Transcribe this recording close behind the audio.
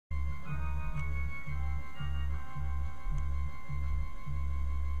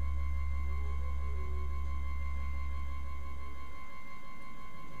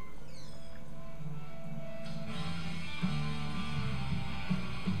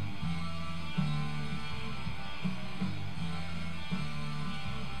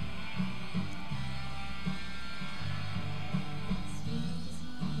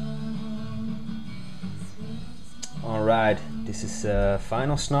Alright, this is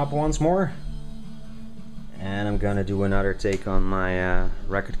final snob once more, and I'm gonna do another take on my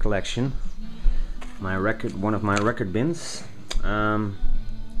record collection. One of my record bins. In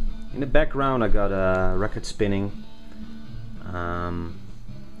the background I got a record spinning.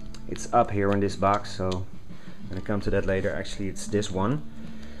 It's up here in this box, so I'm gonna come to that later. Actually, it's this one.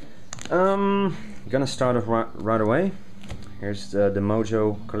 I'm gonna start it right away. Here's the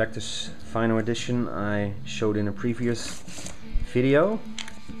Mojo Collector's Final Edition I showed in a previous video.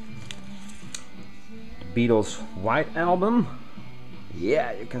 The Beatles White Album.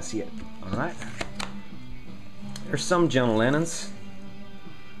 Yeah, you can see it. Alright. There's some John Lennon's.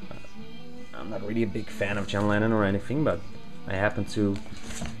 I'm not really a big fan of John Lennon or anything, but I happen to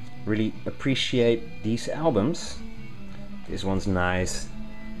really appreciate these albums. This one's nice.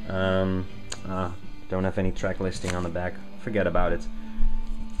 Don't have any track listing on the back. Forget about it.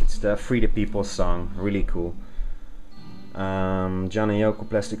 It's the Free the People song. Really cool. John and Yoko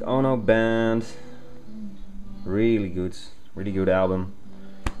Plastic Ono Band. Really good album.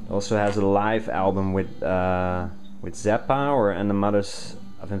 It also has a live album with Zappa and the Mothers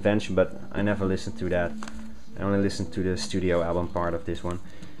of Invention, but I never listened to that. I only listened to the studio album part of this one.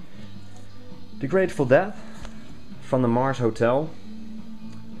 The Grateful Dead from the Mars Hotel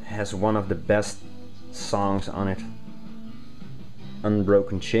has one of the best songs on it.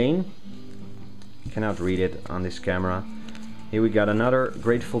 Unbroken Chain. Cannot read it on this camera. Here we got another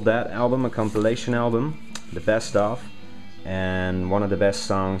Grateful Dead album, a compilation album, the best of, and one of the best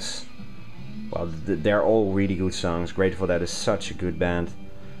songs. Well, they're all really good songs. Grateful Dead is such a good band,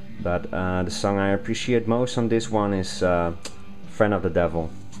 but the song I appreciate most on this one is Friend of the Devil.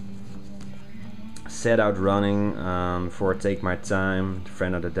 Set out running before I take my time.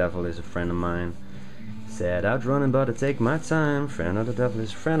 Friend of the Devil is a friend of mine. Set out running, but I take my time. Friend of the Devil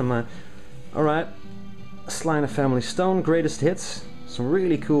is a friend of mine. Alright, Sly and the Family Stone, Greatest Hits. Some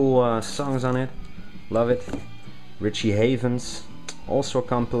really cool songs on it. Love it. Richie Havens, also a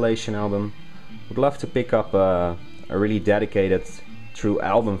compilation album. Would love to pick up a really dedicated, true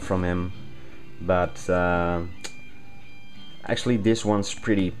album from him. But actually this one's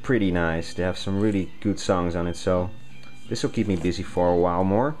pretty nice. They have some really good songs on it, so this will keep me busy for a while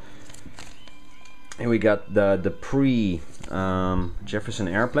more. And we got the pre Jefferson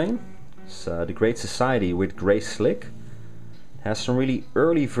Airplane. It's The Great Society with Grace Slick. Has some really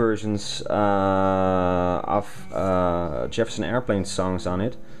early versions of Jefferson Airplane songs on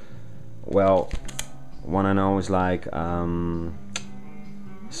it. Well, one I know is like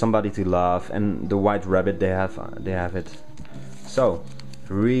Somebody to Love and The White Rabbit. They have it. So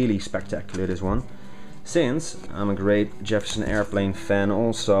really spectacular, this one. Since I'm a great Jefferson Airplane fan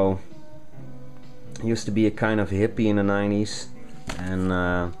also. Used to be a kind of hippie in the 90s, and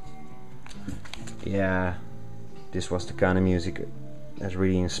yeah, this was the kind of music that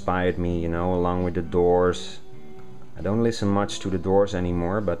really inspired me, you know, along with the Doors. I don't listen much to the Doors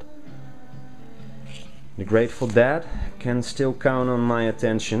anymore, but the Grateful Dead can still count on my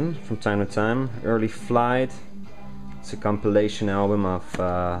attention from time to time. Early Flight, it's a compilation album of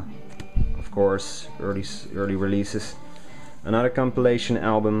course, early releases. Another compilation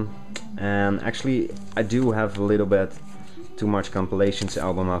album, and actually I do have a little bit too much compilations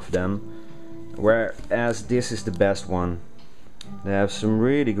album of them, whereas this is the best one. They have some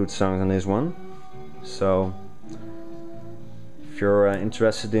really good songs on this one, so if you're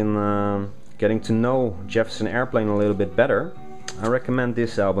interested in getting to know Jefferson Airplane a little bit better, I recommend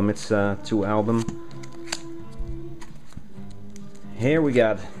this album. It's a 2 album. Here we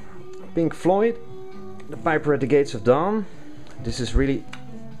got Pink Floyd, The Piper at the Gates of Dawn. This is really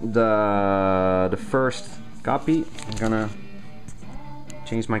the first copy. I'm gonna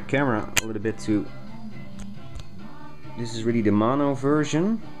change my camera a little bit to... This is really the mono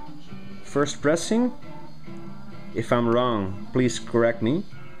version. First pressing. If I'm wrong, please correct me.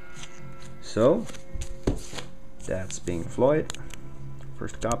 So, that's Pink Floyd.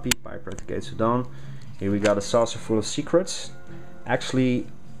 First copy, Piper at the Gates of Dawn. Here we got A Saucer Full of Secrets. Actually,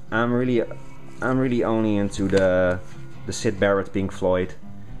 I'm really only into the Syd Barrett Pink Floyd.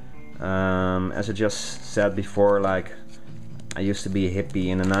 As I just said before, like, I used to be a hippie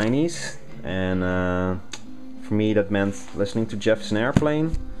in the 90s, and for me that meant listening to Jefferson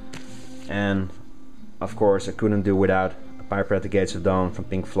Airplane, and of course I couldn't do without A Piper at the Gates of Dawn from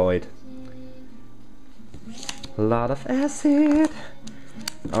Pink Floyd. A lot of acid.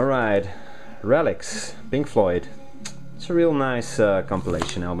 Alright, Relics, Pink Floyd. It's a real nice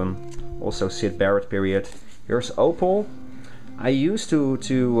compilation album. Also Syd Barrett period. Here's Opal. I used to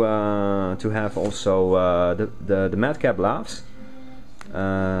have also the Madcap Laughs.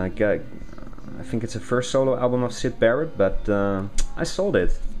 I I think it's the first solo album of Syd Barrett, but I sold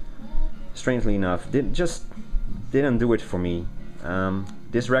it. Strangely enough, just didn't do it for me.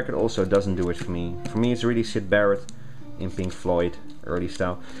 This record also doesn't do it for me. For me, it's really Syd Barrett in Pink Floyd early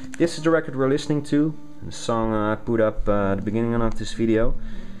style. This is the record we're listening to. The song I put up at the beginning of this video.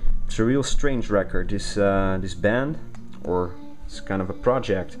 It's a real strange record. This band, or it's kind of a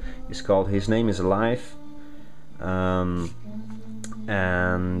project, is called His Name Is Alive.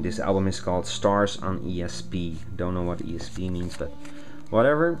 And this album is called Stars on ESP. Don't know what ESP means, but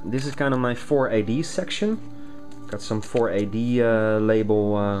whatever. This is kind of my 4AD section. Got some 4AD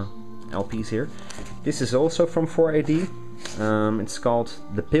label LPs here. This is also from 4AD. It's called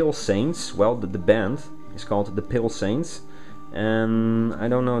The Pale Saints. Well, the band is called The Pale Saints. And I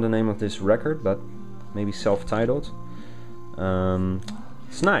don't know the name of this record, but maybe self-titled.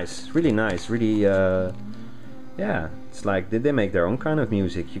 It's nice, really nice, really, yeah, it's like they make their own kind of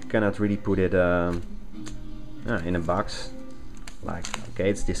music. You cannot really put it in a box, like, okay,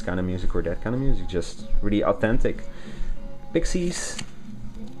 it's this kind of music or that kind of music, just really authentic. Pixies,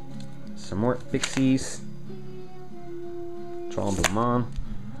 some more Pixies, Tremblement,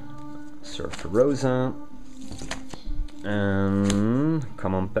 Surfer Rosa, and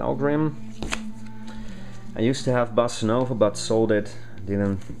Come On Pilgrim. I used to have Bossa Nova, but sold it.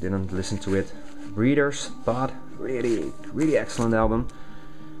 Didn't listen to it. Breeders, but really excellent album.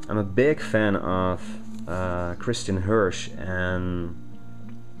 I'm a big fan of Christian Hirsch and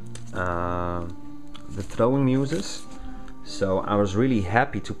the Throwing Muses. So I was really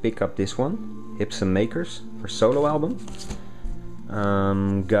happy to pick up this one, Hips and Makers, for solo album.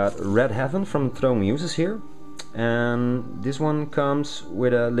 Got Red Heaven from the Throwing Muses here. And this one comes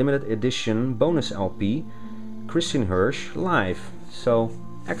with a limited edition bonus LP, Christian Hirsch live. So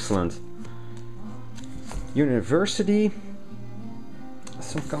excellent. University,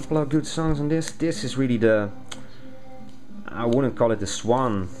 some couple of good songs on this. This is really the, I wouldn't call it the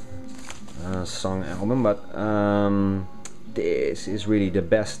Swan song album, but this is really the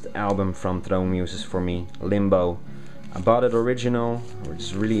best album from Throwing Muses for me. Limbo. I bought it original, or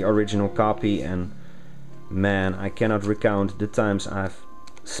it's really original copy, and man, I cannot recount the times I've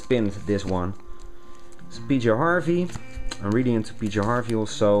spinned this one. It's PJ Harvey. I'm really into PJ Harvey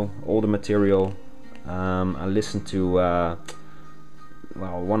also. All the material. I listened to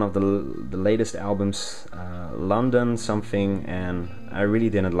well, one of the latest albums, London something, and I really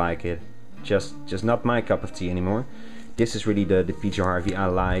didn't like it. Just not my cup of tea anymore. This is really the PJ Harvey I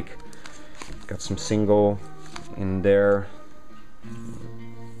like. Got some single in there.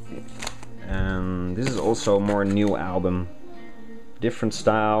 And this is also a more new album, different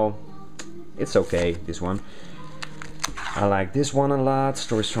style. It's okay, this one. I like this one a lot.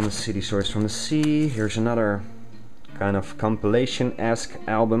 Stories from the City, Stories from the Sea. Here's another kind of compilation-esque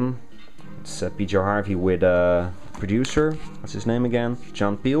album. It's PJ Harvey with a producer. What's his name again?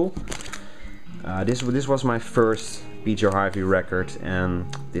 John Peel. This was my first PJ Harvey record, and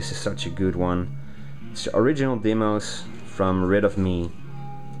this is such a good one. It's original demos from Rid of Me.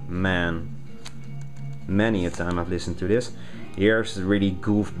 Man, many a time I've listened to this. Here's the really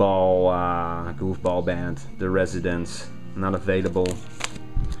goofball band, The Residents, not available.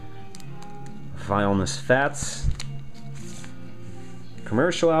 Violence Fats,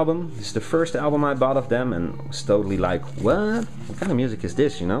 commercial album. This is the first album I bought of them, and was totally like, what kind of music is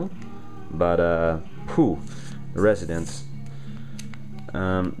this, you know? But The Residents.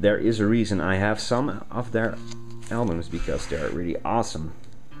 There is a reason I have some of their albums, because they're really awesome.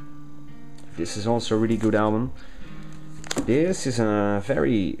 This is also a really good album. This is a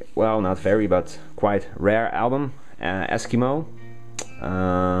very, well, not very, but quite rare album, Eskimo.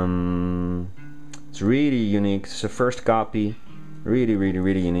 It's really unique. It's a first copy, really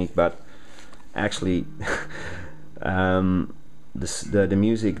unique. But actually, the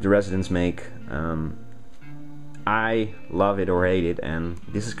music the Residents make, I love it or hate it, and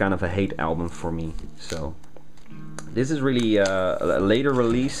this is kind of a hate album for me. So this is really a later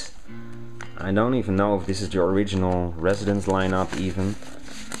release. I don't even know if this is the original Residents lineup even.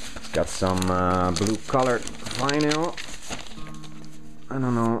 Got some blue colored vinyl. I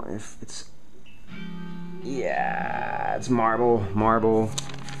don't know if it's... Yeah, it's marble.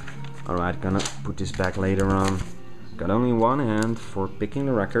 Alright, gonna put this back later on. Got only one hand for picking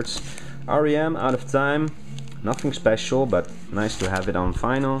the records. R.E.M. Out of Time. Nothing special, but nice to have it on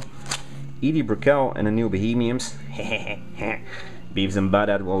vinyl. Edie Brickell and the New Bohemians. Beavis and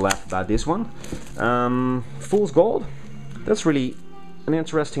Butthead will laugh about this one. Fool's Gold. That's really an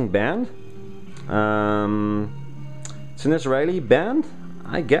interesting band. It's an Israeli band,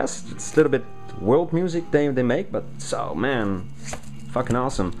 I guess. It's a little bit world music they make, but so, man, fucking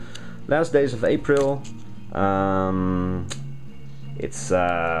awesome. Last Days of April. It's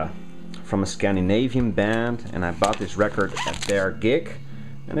from a Scandinavian band, and I bought this record at their gig,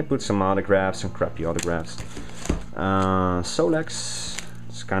 and they put some autographs, some crappy autographs. Solex,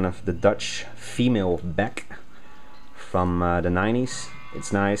 it's kind of the Dutch female Beck from the 90s.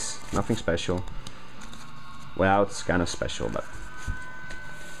 It's nice, nothing special. Well, it's kind of special, but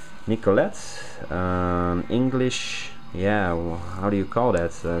Nicolette, English, yeah, how do you call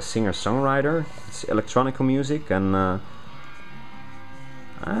that? Singer-songwriter. It's electronic music, and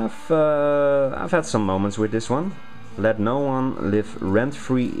I've had some moments with this one. Let no one live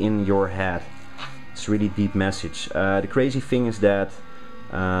rent-free in your head. It's a really deep message. The crazy thing is that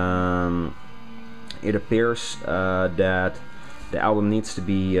it appears that the album needs to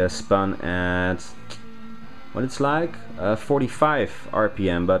be spun at what it's like 45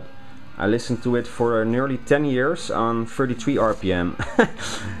 RPM, but I listened to it for nearly 10 years on 33 RPM.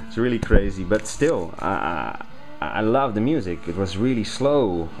 It's really crazy, but still I love the music. It was really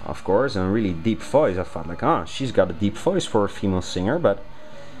slow, of course, and really deep voice. I thought like, oh, she's got a deep voice for a female singer, but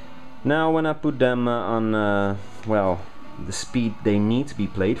now when I put them on well, the speed they need to be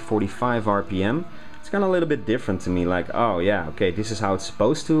played, 45 RPM, it's kind of a little bit different to me. Like, oh yeah, okay, this is how it's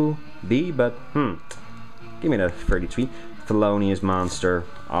supposed to be, but give me that 33. Thelonious Monster,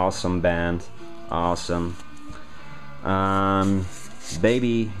 awesome band, awesome.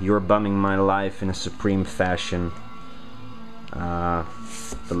 Baby, You're Bumming My Life in a Supreme Fashion.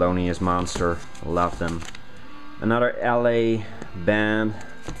 Thelonious Monster, love them. Another LA band,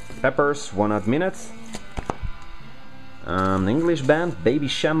 Peppers, 1 Hot Minute. English band, Baby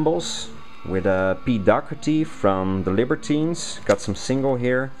Shambles, with Pete Doherty from The Libertines. Got some single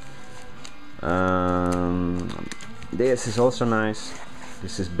here. This is also nice.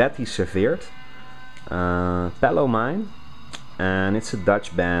 This is Betty Serveert, Palomine, and it's a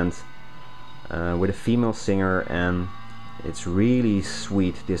Dutch band with a female singer, and it's really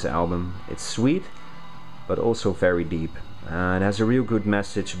sweet, this album. It's sweet, but also very deep. It has a real good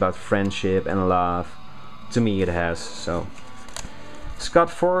message about friendship and love. To me it has. So Scott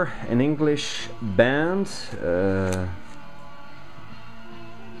 4, an English band.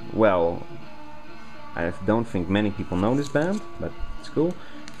 Well, I don't think many people know this band, but it's cool.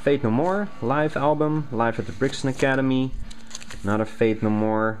 Fate No More, live album, live at the Brixton Academy. Another Fate No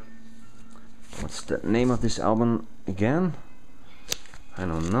More. What's the name of this album again? I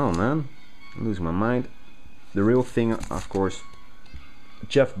don't know, man. I lose my mind. The Real Thing, of course.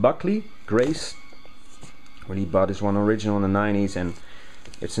 Jeff Buckley, Grace. Really bought this one original in the 90s, and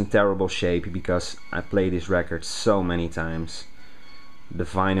it's in terrible shape because I played this record so many times. The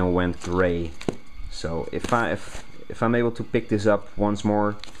vinyl went gray. So if I'm able to pick this up once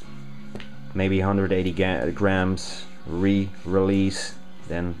more, maybe 180 grams re-release,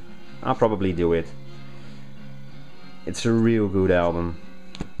 then I'll probably do it. It's a real good album.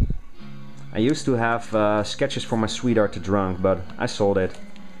 I used to have Sketches for My Sweetheart to Drunk, but I sold it.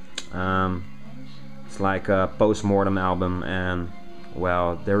 It's like a post-mortem album, and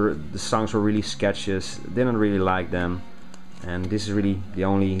well, the songs were really sketches. Didn't really like them. And this is really the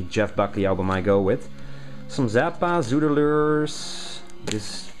only Jeff Buckley album I go with. Some Zappa, Zoeterleurs.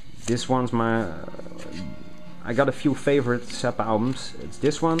 This one's my... I got a few favorite Zappa albums. It's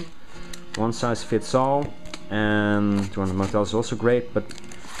this one, One Size Fits All, and Tour on the Motel is also great, but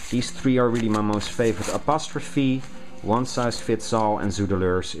these three are really my most favorite. Apostrophe, One Size Fits All, and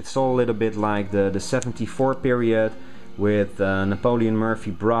Zoeterleurs. It's all a little bit like the 74 period with Napoleon Murphy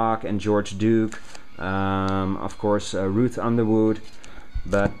Brock and George Duke. Of course, Ruth Underwood,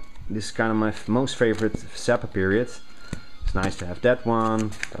 but this is kind of my most favorite Zappa period. It's nice to have that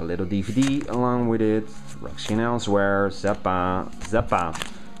one. Got a little DVD along with it. Roxy and Elsewhere, Zappa.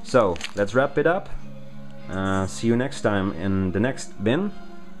 So let's wrap it up. See you next time in the next bin.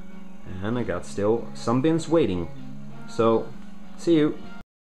 And I got still some bins waiting. So see you.